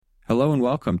Hello and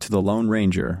welcome to The Lone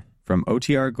Ranger from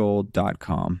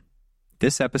OTRGold.com.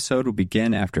 This episode will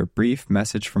begin after a brief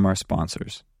message from our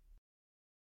sponsors.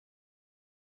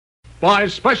 By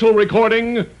special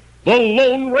recording, The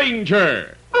Lone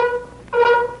Ranger.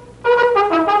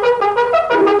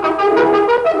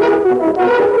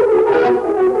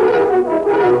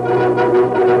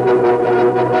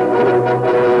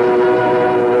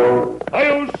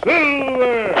 Hi-yo,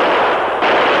 Silver!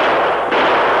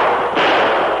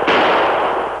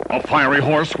 A fiery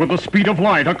horse with the speed of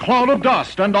light, a cloud of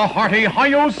dust, and a hearty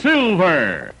Hi-yo,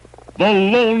 Silver! The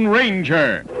Lone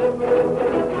Ranger.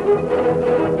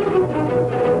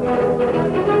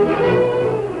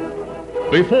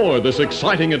 Before this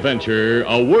exciting adventure,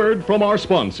 a word from our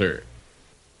sponsor.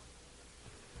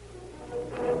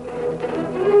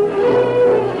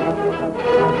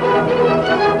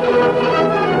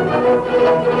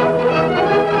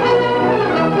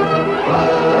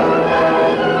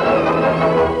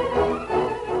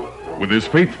 With his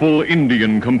faithful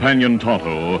Indian companion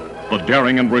Tonto, the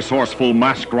daring and resourceful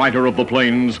masked rider of the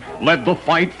plains led the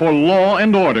fight for law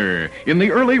and order in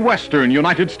the early western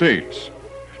United States.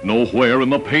 Nowhere in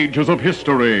the pages of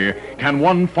history can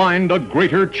one find a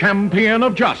greater champion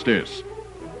of justice.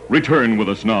 Return with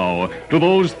us now to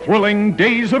those thrilling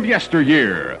days of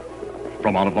yesteryear.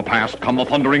 From out of the past come the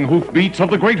thundering hoofbeats of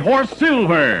the great horse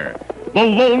Silver. The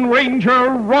Lone Ranger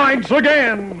rides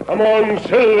again. Come on,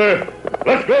 Silver.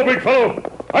 Let's go, big fellow.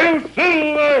 Hi-yo,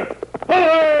 Silver!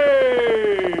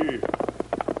 Hooray!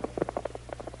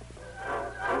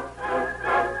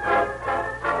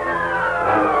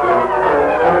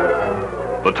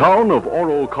 The town of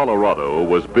Oro, Colorado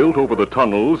was built over the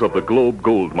tunnels of the Globe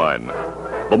gold mine.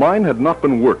 The mine had not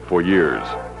been worked for years,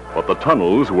 but the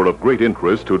tunnels were of great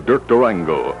interest to Dirk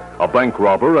Durango, a bank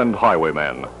robber and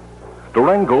highwayman.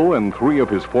 Durango and three of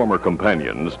his former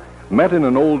companions met in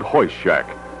an old hoist shack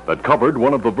that covered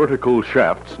one of the vertical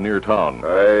shafts near town.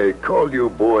 I called you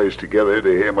boys together to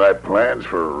hear my plans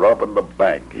for robbing the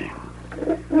bank.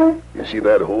 You see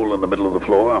that hole in the middle of the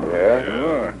floor? Yeah,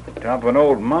 sure. Top of an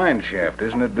old mine shaft,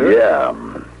 isn't it, Dirk? Yeah.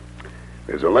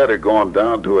 There's a ladder going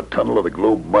down to a tunnel of the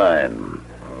Globe mine.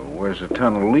 Where's the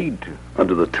tunnel lead to?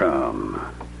 Under the town.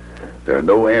 There are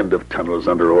no end of tunnels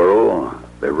under Oro.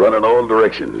 They run in all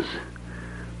directions.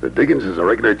 The diggings is a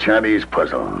regular Chinese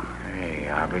puzzle. Hey,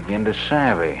 I begin to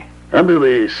savvy. Under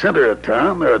the center of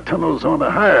town, there are tunnels on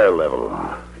the higher level.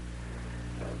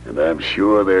 And I'm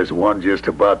sure there's one just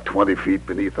about 20 feet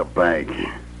beneath the bank.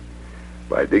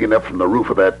 By digging up from the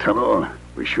roof of that tunnel,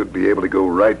 we should be able to go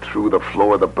right through the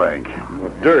floor of the bank.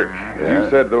 Well, Dirk, you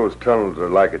said those tunnels are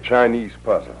like a Chinese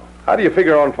puzzle. How do you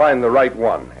figure on finding the right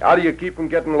one? How do you keep from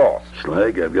getting lost?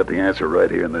 Slag, I've got the answer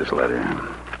right here in this letter.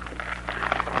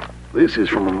 This is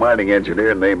from a mining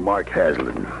engineer named Mark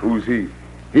Hazlitt. Who's he?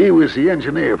 He was the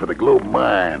engineer for the Globe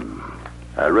mine.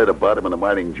 I read about him in the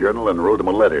mining journal and wrote him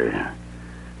a letter.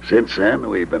 Since then,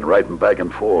 we've been writing back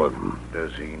and forth.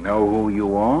 Does he know who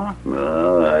you are?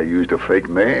 No, I used a fake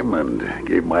name and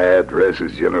gave my address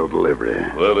as general delivery.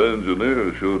 That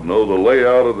engineer should know the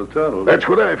layout of the tunnel. That's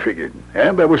what I figured,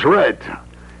 and I was right.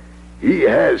 He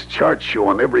has charts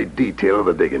showing every detail of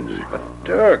the diggings. But,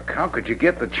 Dirk, how could you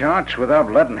get the charts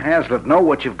without letting Hazlitt know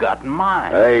what you've got in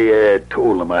mind? I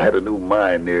told him I had a new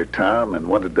mine near town and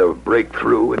wanted to break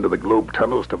through into the Globe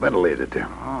tunnels to ventilate it.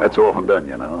 Oh. That's often done,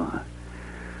 you know.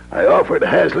 I offered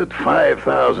Hazlitt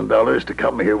 $5,000 to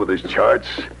come here with his charts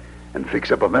and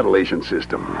fix up a ventilation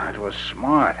system. That was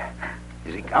smart.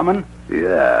 Is he coming?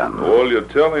 Yeah. Well, you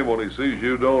tell him when he sees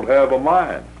you don't have a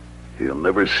mine. He'll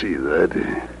never see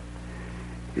that.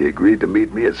 He agreed to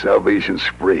meet me at Salvation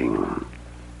Spring.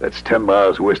 That's 10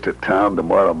 miles west of town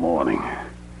tomorrow morning.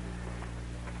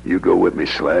 You go with me,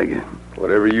 Slag.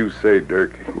 Whatever you say,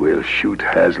 Dirk. We'll shoot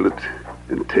Hazlitt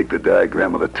and take the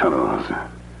diagram of the tunnels.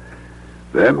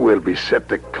 Then we'll be set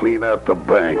to clean out the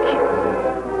bank.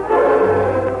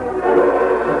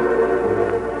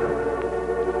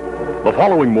 The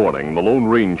following morning, the Lone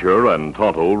Ranger and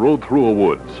Tonto rode through a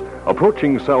woods,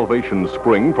 approaching Salvation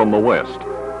Spring from the west,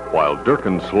 while Dirk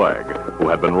and Slag, who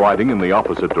had been riding in the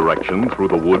opposite direction through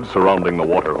the woods surrounding the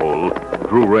waterhole,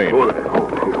 drew rein.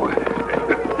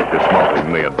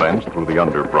 Dismounting, they advanced through the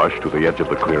underbrush to the edge of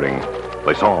the clearing.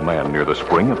 They saw a man near the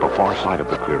spring at the far side of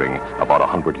the clearing, about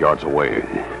 100 yards away.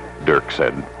 Dirk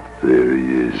said, There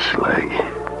he is, Slag.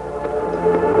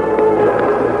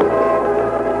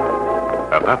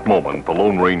 At that moment, the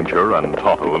Lone Ranger and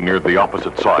Tonto neared the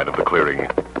opposite side of the clearing.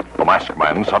 The masked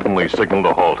man suddenly signaled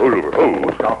a halt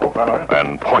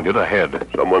and pointed ahead.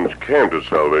 Someone's camped at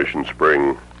Salvation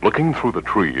Spring. Looking through the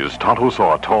trees, Tonto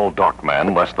saw a tall, dark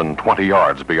man less than 20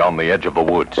 yards beyond the edge of the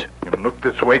woods. Look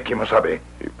this way, Kimasabi.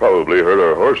 He probably hurt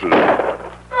our horses.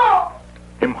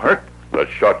 Him hurt? That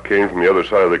shot came from the other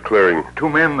side of the clearing. 2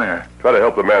 men there. Try to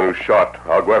help the man who shot.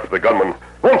 I'll go after the gunman.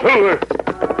 Won't fiddle there.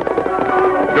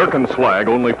 Dirk and Slag,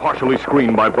 only partially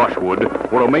screened by brushwood,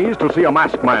 were amazed to see a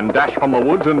masked man dash from the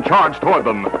woods and charge toward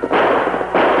them.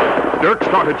 Dirk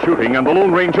started shooting, and the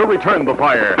Lone Ranger returned the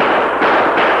fire.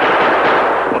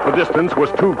 But the distance was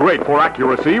too great for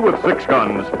accuracy with 6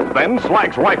 guns. Then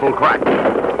Slag's rifle cracked.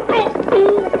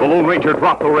 The Lone Ranger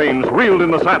dropped the reins, reeled in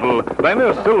the saddle. Then,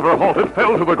 as Silver halted,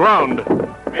 fell to the ground.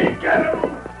 Hey, get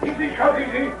him. Easy, count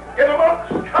easy. Get him up.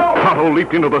 Count. Tonto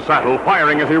leaped into the saddle,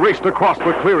 firing as he raced across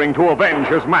the clearing to avenge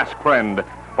his masked friend.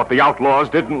 But the outlaws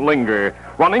didn't linger.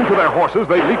 Running to their horses,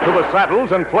 they leaped to the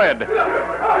saddles and fled.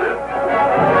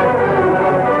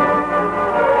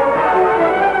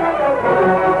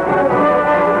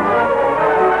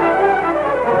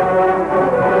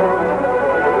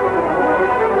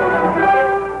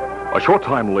 A short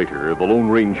time later, the Lone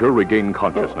Ranger regained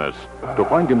consciousness to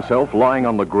find himself lying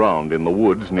on the ground in the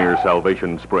woods near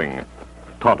Salvation Spring.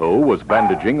 Tonto was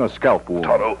bandaging a scalp wound.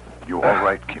 Tonto, you all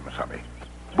right, Kimasabi?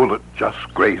 Bullet just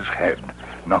grazed head.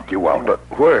 Knock you out. But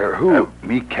where? Who?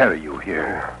 Me carry you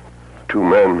here. 2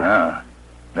 men.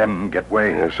 Them get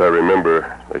way. Yes, I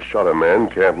remember. They shot a man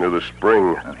camped near the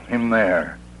spring. And him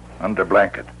there, under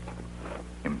blanket.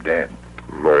 Him dead.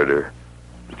 Murder.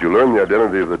 Did you learn the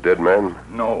identity of the dead man?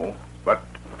 No, but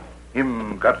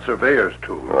him got surveyors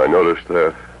too. I noticed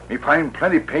that. Me find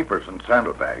plenty papers in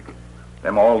saddlebag.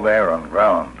 Them all there on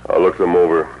ground. I'll look them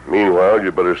over. Meanwhile,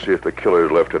 you better see if the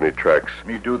killers left any tracks.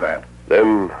 Me do that.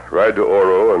 Then ride to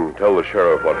Oro and tell the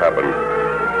sheriff what happened.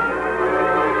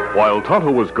 While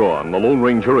Tonto was gone, the Lone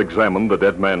Ranger examined the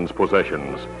dead man's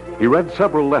possessions. He read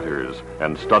several letters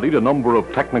and studied a number of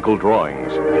technical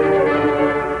drawings.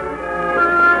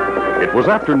 It was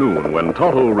afternoon when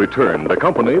Tonto returned,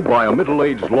 accompanied by a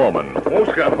middle-aged lawman. Oh,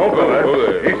 Scout, hold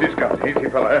on. Easy, Scout. Easy,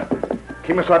 fella.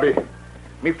 Kimasabi,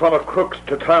 me follow crooks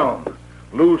to town.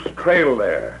 Loose trail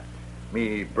there.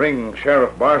 Me bring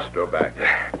Sheriff Barstow back.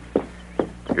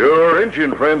 Your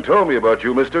Indian friend told me about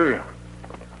you, mister.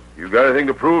 You got anything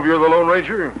to prove you're the Lone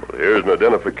Ranger? Well, here's an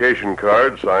identification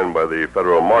card signed by the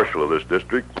federal marshal of this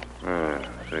district.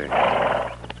 See.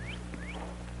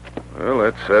 Well,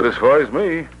 that satisfies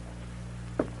me.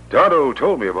 Tonto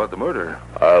told me about the murder.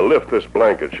 I'll lift this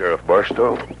blanket, Sheriff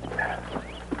Barstow.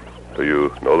 Do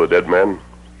you know the dead man?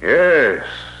 Yes,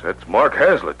 that's Mark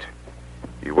Hazlitt.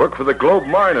 He worked for the Globe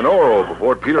Mine in Oro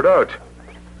before it petered out.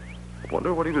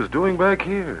 Wonder what he was doing back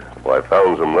here. Well, I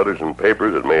found some letters and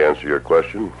papers that may answer your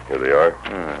question. Here they are.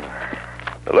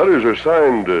 The letters are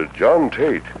signed John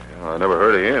Tate. I never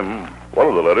heard of him. One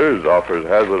of the letters offers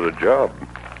Hazlitt a job.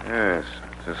 Yes,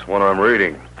 it's this one I'm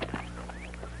reading.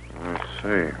 Let's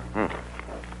see.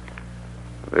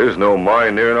 There's no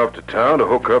mine near enough to town to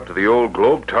hook up to the old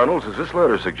Globe tunnels, as this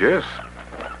letter suggests.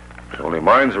 There's only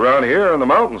mines around here in the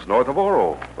mountains north of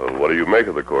Oro. Well, what do you make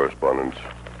of the correspondence?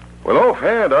 Well,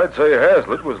 offhand, I'd say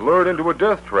Hazlitt was lured into a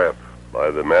death trap. By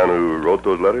the man who wrote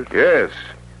those letters? Yes.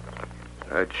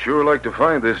 I'd sure like to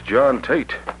find this John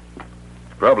Tate.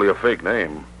 Probably a fake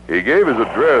name. He gave his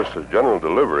address as general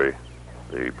delivery.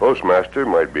 The postmaster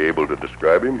might be able to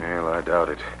describe him. Well, I doubt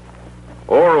it.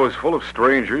 Oro is full of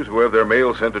strangers who have their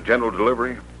mail sent to general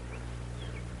delivery.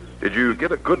 Did you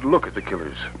get a good look at the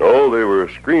killers? No, they were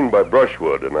screened by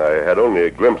brushwood, and I had only a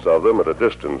glimpse of them at a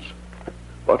distance.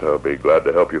 But I'll be glad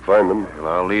to help you find them. Well,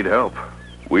 I'll need help.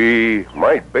 We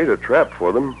might bait a trap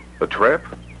for them. A trap?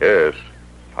 Yes.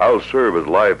 I'll serve as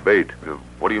live bait.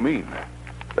 What do you mean?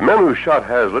 The men who shot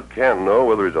Hazlitt can't know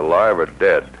whether he's alive or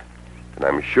dead. And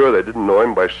I'm sure they didn't know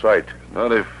him by sight.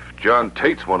 Not if John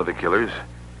Tate's one of the killers.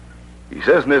 He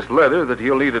says in this letter that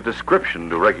he'll need a description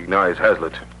to recognize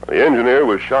Hazlitt. The engineer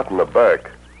was shot in the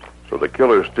back, so the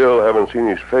killers still haven't seen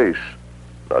his face.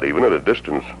 Not even at a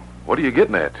distance. What are you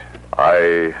getting at?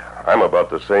 I'm about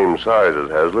the same size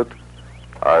as Hazlitt.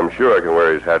 I'm sure I can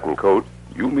wear his hat and coat.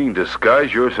 You mean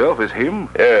disguise yourself as him?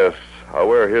 Yes. I'll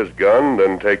wear his gun,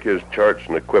 then take his charts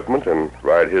and equipment and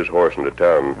ride his horse into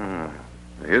town.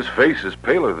 His face is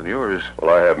paler than yours.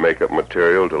 Well, I have makeup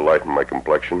material to lighten my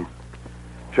complexion.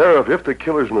 Sheriff, if the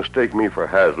killers mistake me for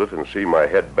Hazlitt and see my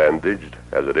head bandaged,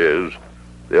 as it is,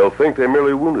 they'll think they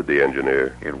merely wounded the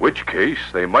engineer. In which case,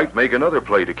 they might make another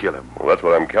play to kill him. Well, that's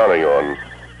what I'm counting on.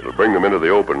 It'll bring them into the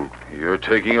open. You're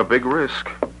taking a big risk.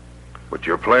 But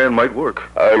your plan might work.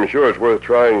 I'm sure it's worth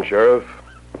trying, Sheriff.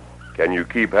 Can you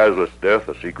keep Hazlitt's death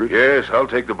a secret? Yes, I'll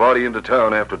take the body into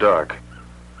town after dark.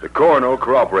 The coroner will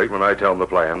cooperate when I tell him the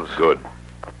plans. Good.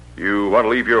 You want to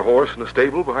leave your horse in the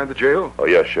stable behind the jail? Oh,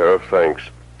 yes, Sheriff, thanks.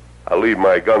 I'll leave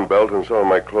my gun belt and some of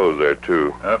my clothes there,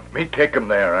 too. Me take 'em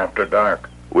there after dark.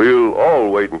 We'll all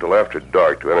wait until after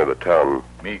dark to enter the town.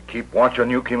 Me keep watch on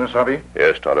you, Kimasabi?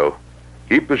 Yes, Tonto.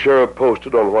 Keep the sheriff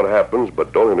posted on what happens,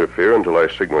 but don't interfere until I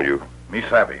signal you. Me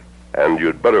savvy. And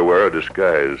you'd better wear a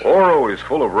disguise. Oro is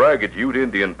full of ragged Ute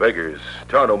Indian beggars.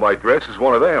 Tonto might dress as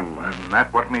one of them. And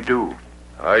that what me do.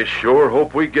 I sure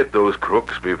hope we get those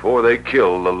crooks before they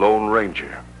kill the Lone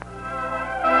Ranger.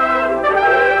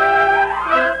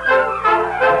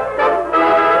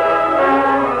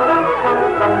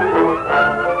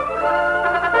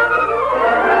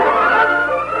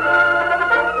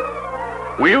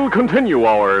 We'll continue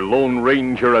our Lone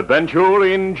Ranger adventure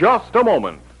in just a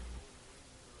moment.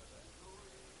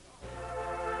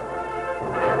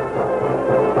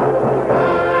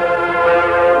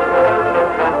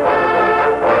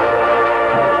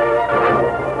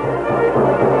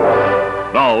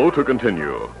 Now to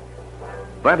continue.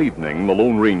 That evening, the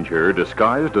Lone Ranger,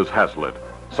 disguised as Hazlitt,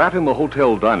 sat in the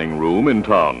hotel dining room in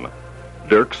town.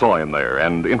 Dirk saw him there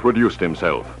and introduced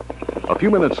himself. A few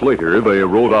minutes later, they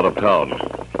rode out of town.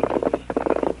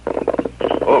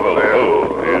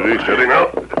 Easy, steady now.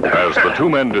 As the two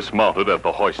men dismounted at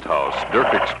the hoist house,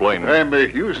 Dirk explained. I'm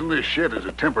using this shed as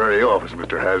a temporary office,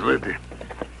 Mr. Hazlitt.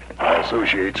 My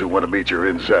associates who want to meet you are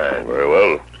inside. Very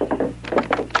well.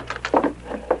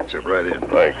 Step right in.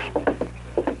 Thanks.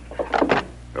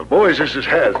 Well, boys, this is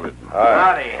Hazlitt.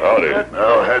 Howdy.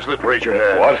 Now, Hazlitt, raise your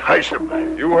hand. What? Heist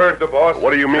him. You heard the boss.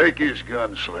 What do you mean? Take his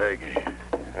gun, Slag.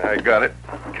 I got it.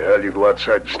 Cal, you go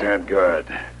outside and stand guard.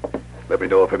 Let me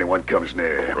know if anyone comes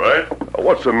near. Right?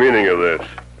 What's the meaning of this?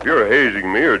 If you're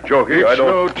hazing me or joking, It's I don't...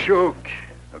 no joke.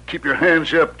 Now, keep your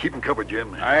hands up. Keep them covered,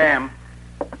 Jim. I am.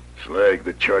 Slag,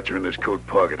 the charts are in this coat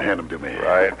pocket. Hand them to me.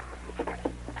 Right.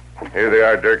 Here they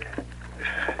are, Dirk.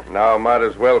 Now might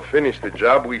as well finish the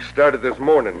job we started this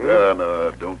morning.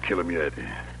 No, don't kill him yet.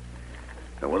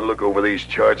 I want to look over these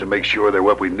charts and make sure they're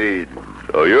what we need.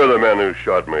 So you're the man who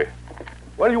shot me.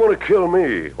 Why do you want to kill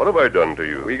me? What have I done to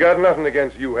you? We got nothing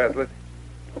against you, Hazlitt.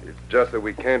 It's just that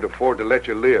we can't afford to let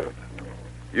you live.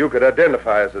 You could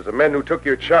identify us as the men who took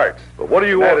your charts. But what do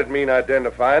you That'd want? mean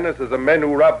identifying us as the men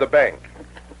who robbed the bank.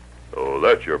 Oh,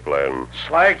 that's your plan.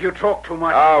 Slag, you talk too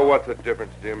much. What's the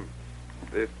difference, Jim?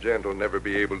 This gent will never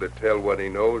be able to tell what he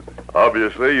knows.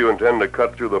 Obviously, you intend to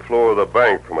cut through the floor of the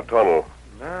bank from a tunnel.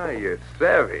 Now you're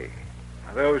savvy.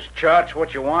 Are those charts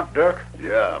what you want, Dirk?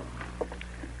 Yeah.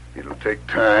 It'll take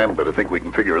time, but I think we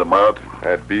can figure them out.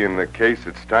 That being the case,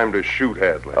 it's time to shoot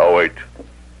Hazlitt. Now, wait.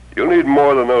 You'll need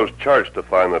more than those charts to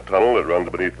find the tunnel that runs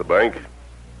beneath the bank.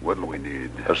 What'll we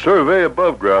need? A survey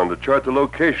above ground to chart the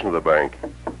location of the bank.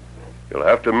 You'll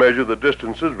have to measure the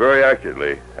distances very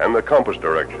accurately and the compass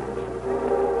directions.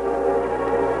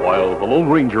 While the Lone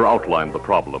Ranger outlined the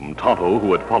problem, Tonto,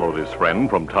 who had followed his friend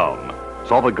from town,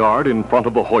 saw the guard in front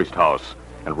of the hoist house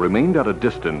and remained at a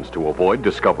distance to avoid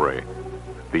discovery.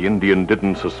 The Indian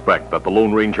didn't suspect that the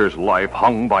Lone Ranger's life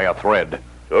hung by a thread.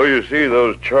 So you see,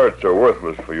 those charts are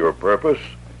worthless for your purpose,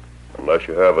 unless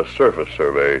you have a surface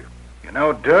survey. You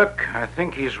know, Dirk, I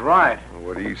think he's right.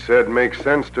 What he said makes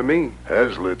sense to me.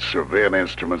 Hazlitt's surveying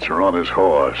instruments are on his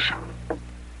horse.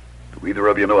 Do either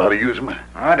of you know how to use them?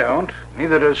 I don't.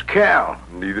 Neither does Cal.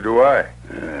 Neither do I.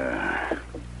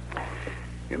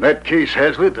 In that case,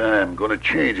 Hazlitt, I'm going to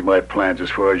change my plans as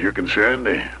far as you're concerned.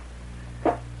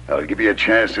 I'll give you a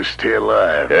chance to stay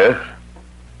alive. Yes?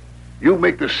 You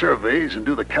make the surveys and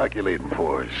do the calculating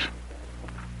for us.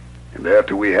 And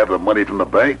after we have the money from the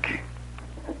bank,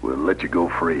 we'll let you go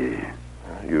free.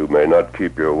 You may not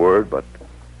keep your word, but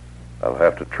I'll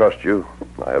have to trust you.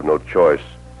 I have no choice.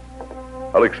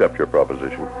 I'll accept your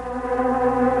proposition.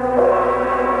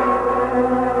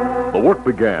 The work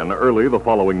began early the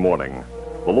following morning.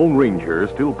 The Lone Ranger,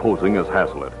 still posing as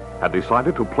Hazlitt, had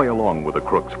decided to play along with the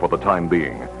crooks for the time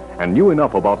being and knew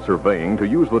enough about surveying to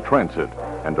use the transit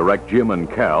and direct Jim and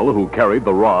Cal, who carried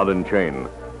the rod and chain.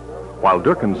 While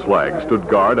Dirk and Slag stood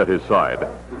guard at his side,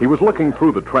 he was looking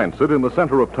through the transit in the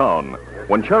center of town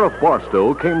when Sheriff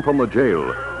Barstow came from the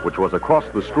jail, which was across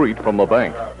the street from the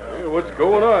bank. Hey, what's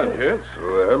going on, gents?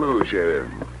 Hello, Sheriff.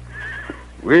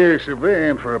 We're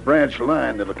surveying for a branch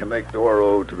line that'll connect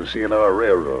Oro to the CNR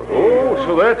Railroad. Oh,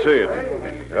 so that's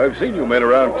it. I've seen you men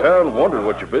around town wondering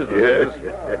what your business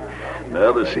is.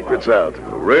 Now the secret's out. The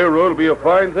railroad will be a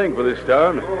fine thing for this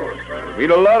town. We'll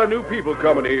meet a lot of new people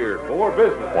coming here. More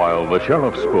business. While the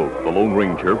sheriff spoke, the Lone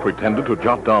Ranger pretended to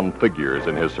jot down figures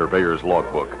in his surveyor's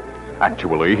logbook.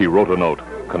 Actually, he wrote a note,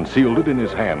 concealed it in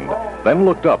his hand, then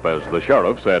looked up as the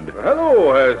sheriff said,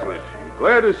 Hello, Hazlitt.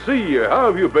 Glad to see you. How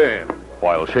have you been?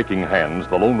 While shaking hands,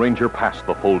 the Lone Ranger passed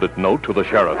the folded note to the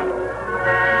sheriff.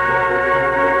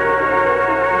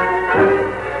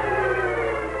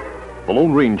 The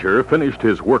Lone Ranger finished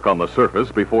his work on the surface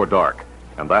before dark,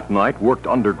 and that night worked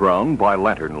underground by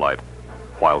lantern light.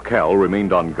 While Cal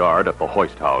remained on guard at the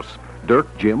hoist house,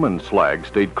 Dirk, Jim, and Slag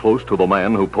stayed close to the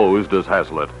man who posed as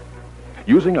Hazlitt.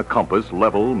 Using a compass,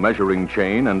 level, measuring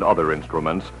chain, and other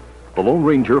instruments, the Lone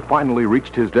Ranger finally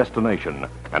reached his destination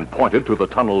and pointed to the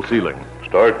tunnel ceiling.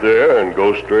 Start there and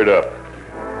go straight up.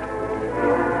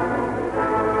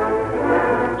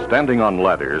 Standing on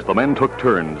ladders, the men took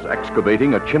turns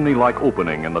excavating a chimney-like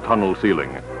opening in the tunnel ceiling.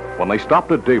 When they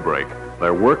stopped at daybreak,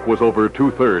 their work was over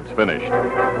 2/3 finished.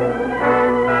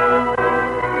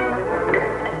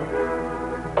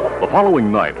 The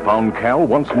following night found Cal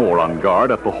once more on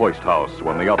guard at the hoist house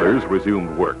when the others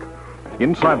resumed work.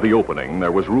 Inside the opening,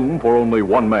 there was room for only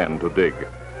one man to dig.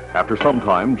 After some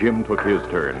time, Jim took his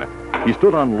turn. He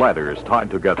stood on ladders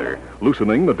tied together,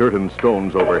 loosening the dirt and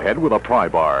stones overhead with a pry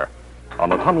bar. On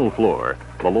the tunnel floor,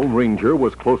 the Lone Ranger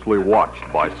was closely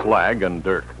watched by Slag and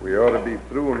Dirk. We ought to be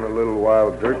through in a little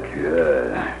while, Dirk.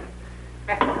 Yeah.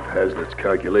 If Hazlitt's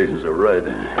calculations are right.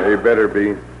 They better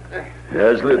be.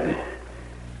 Hazlitt,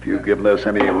 if you've given us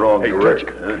any wrong direction...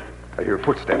 Dirk. I hear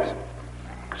footsteps.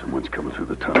 Someone's coming through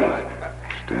the tunnel.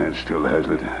 Stand still,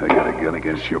 Hazlitt. I got a gun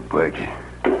against your back.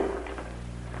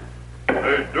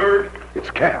 Hey, Dirk.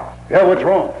 It's Cal. Yeah, what's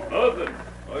wrong? Nothing.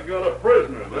 I got a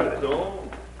prisoner, that's all.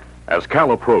 As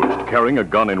Cal approached, carrying a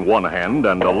gun in one hand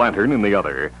and a lantern in the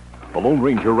other, the Lone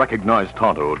Ranger recognized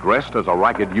Tonto, dressed as a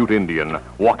ragged Ute Indian,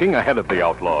 walking ahead of the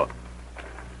outlaw.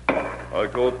 I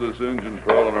caught this Injun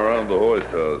prowling around the hoist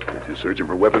house. You searching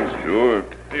for weapons? Sure.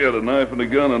 He had a knife and a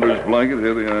gun under his blanket.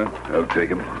 Here they are. I'll take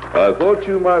him. I thought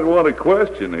you might want to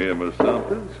question him or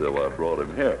something, so I brought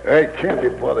him here. I can't be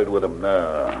bothered with him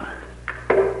now.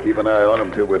 Keep an eye on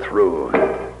him till we're through.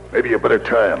 Maybe you better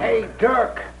tie him. Hey,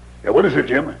 Dirk. Yeah, what is it,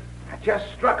 Jim? I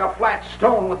just struck a flat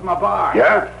stone with my bar.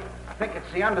 Yeah? I think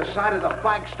it's the underside of the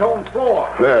flagstone floor.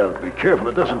 Well, be careful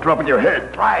it doesn't drop in your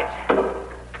head. Right.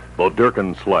 Though Dirk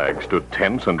and Slag stood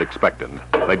tense and expectant,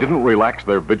 they didn't relax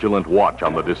their vigilant watch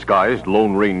on the disguised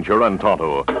Lone Ranger and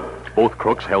Tonto. Both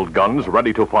crooks held guns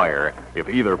ready to fire if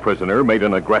either prisoner made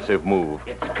an aggressive move.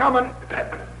 It's coming.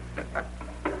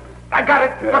 I got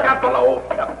it. Look out below.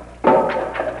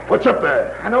 What's up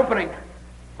there? An opening.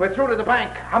 We're through to the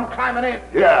bank. I'm climbing in.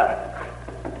 Yeah.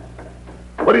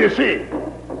 What do you see?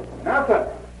 Nothing.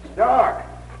 It's dark.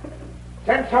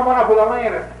 Send someone up with a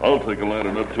lantern. I'll take a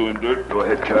lantern up to him, Dirk. Go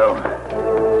ahead, Cal.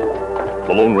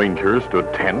 The Lone Ranger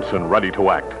stood tense and ready to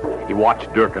act. He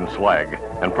watched Dirk and Slag,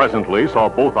 and presently saw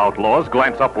both outlaws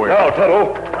glance upward. Now,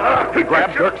 Tonto. He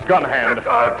grabbed Dirk's gun hand,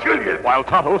 I'll kill you. while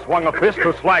Tonto swung a fist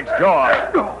to Slag's jaw.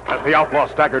 As the outlaw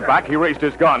staggered back, he raised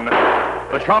his gun.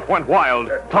 The shot went wild.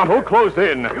 Tonto closed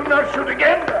in. You not shoot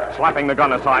again? Slapping the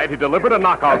gun aside, he delivered a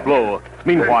knockout blow.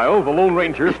 Meanwhile, the Lone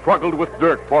Ranger struggled with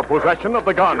Dirk for possession of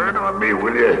the gun. Turn on me,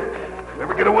 will you?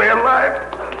 Never get away alive?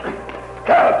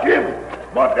 Cal, Jim,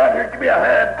 come on down here. Give me a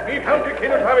hand. Need help, you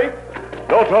can't have him.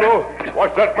 No, Tonto.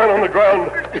 Watch that man on the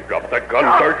ground. Drop that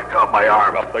gun, Dirk. Drop my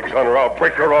arm. Drop the gun or I'll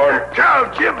break your arm.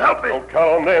 Cal, Jim, help me. Don't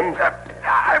count on them.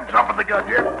 I'm dropping the gun,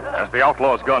 Jim. As the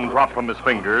outlaw's gun dropped from his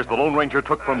fingers, the Lone Ranger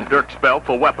took from Dirk's belt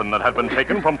the weapon that had been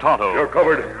taken from Tonto. You're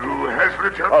covered. You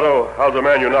Hazlitt, help. Tonto, how's the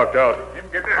man you knocked out? Him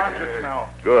get conscious now.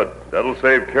 Good. That'll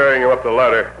save carrying him up the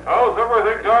ladder. How's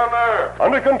everything down there?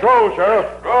 Under control, Sheriff.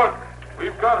 Good.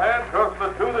 We've got handcuffs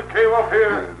the two that came up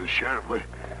here. The sheriff,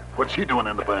 what's he doing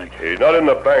in the bank? He's not in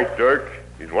the bank, Dirk.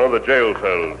 He's one of the jail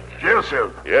cells. Jail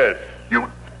cell. Yes, You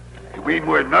mean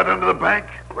we're not under the bank?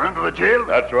 We're under the jail?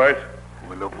 that's right.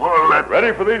 Well, of all that...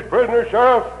 Ready for these prisoners,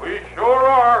 Sheriff? We sure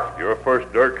are. You're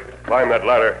first, Dirk. Climb that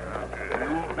ladder.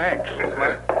 Thanks.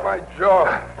 My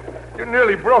jaw. You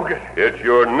nearly broke it. It's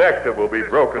your neck that will be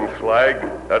broken, Slag.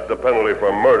 That's the penalty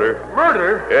for murder.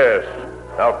 Murder? Yes.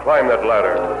 Now climb that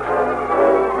ladder.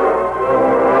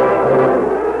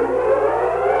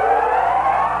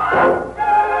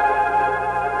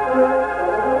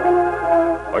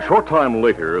 A short time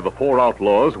later, the four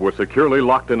outlaws were securely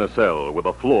locked in a cell with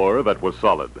a floor that was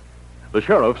solid. The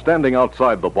sheriff, standing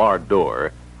outside the barred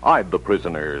door, eyed the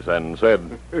prisoners and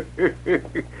said,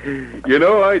 You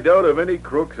know, I doubt if any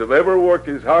crooks have ever worked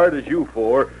as hard as you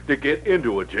four to get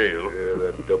into a jail. Yeah,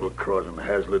 that double-crossing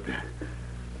Hazlitt.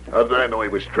 How did I know he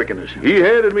was tricking us? He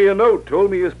handed me a note, told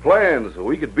me his plans, so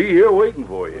we could be here waiting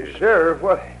for you. Sheriff,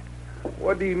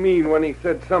 what do you mean when he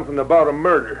said something about a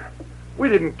murder? We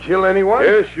didn't kill anyone.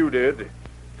 Yes, you did.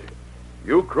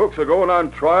 You crooks are going on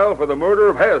trial for the murder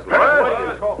of Hazlitt.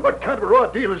 What kind of a raw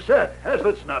deal is that?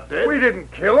 Hazlitt's not dead. We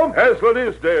didn't kill him. Hazlitt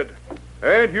is dead.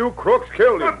 And you crooks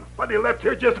killed him. But he left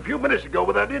here just a few minutes ago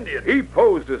with that Indian. He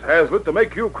posed as Hazlitt to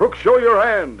make you crooks show your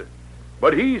hand.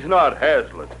 But he's not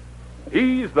Hazlitt.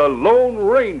 He's the Lone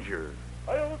Ranger.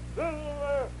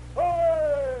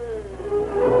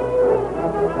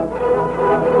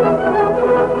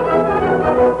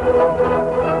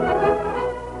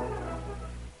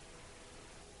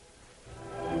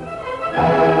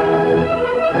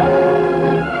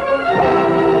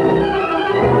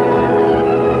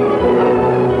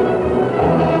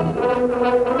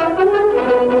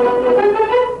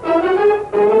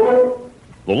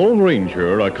 The Lone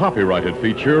Ranger, a copyrighted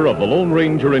feature of the Lone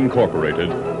Ranger Incorporated,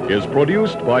 is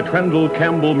produced by Trendle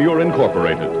Campbell Muir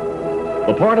Incorporated.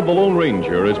 The part of the Lone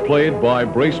Ranger is played by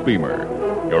Brace Beamer.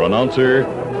 Your announcer,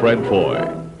 Fred Foy.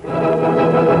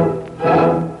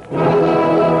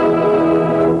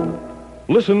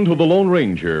 Listen to The Lone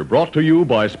Ranger, brought to you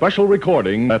by special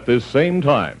recording at this same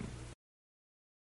time.